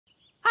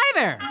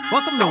there!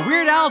 Welcome to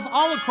Weird Al's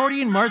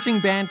All-Accordion Marching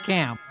Band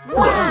Camp.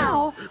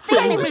 Wow!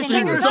 Famous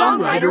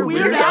singer-songwriter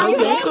Weird Al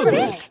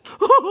Yankovic!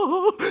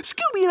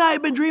 Scooby and I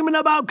have been dreaming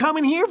about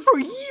coming here for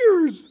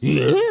years.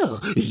 Yeah,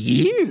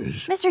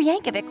 years. Mr.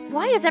 Yankovic,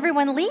 why is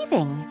everyone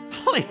leaving?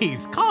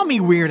 Please, call me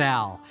Weird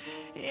Al.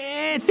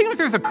 It seems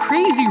there's a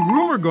crazy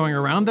rumor going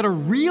around that a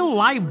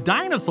real-life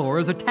dinosaur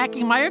is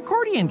attacking my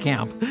accordion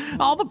camp.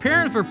 All the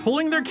parents are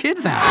pulling their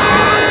kids out.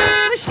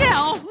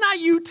 Michelle, not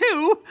you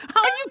too.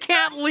 Oh, you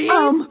can't leave.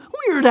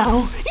 Weird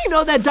Al, you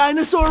know that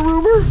dinosaur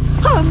rumor?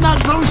 I'm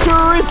not so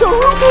sure it's a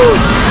rumor.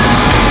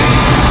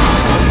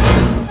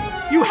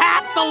 You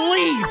have to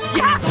leave.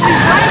 You have to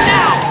leave right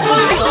now.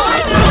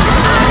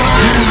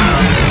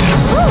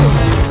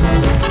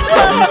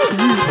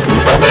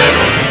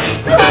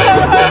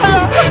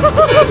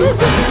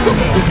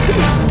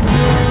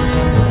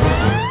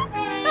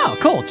 Oh,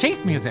 cool.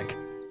 Chase music.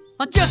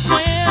 Just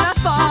when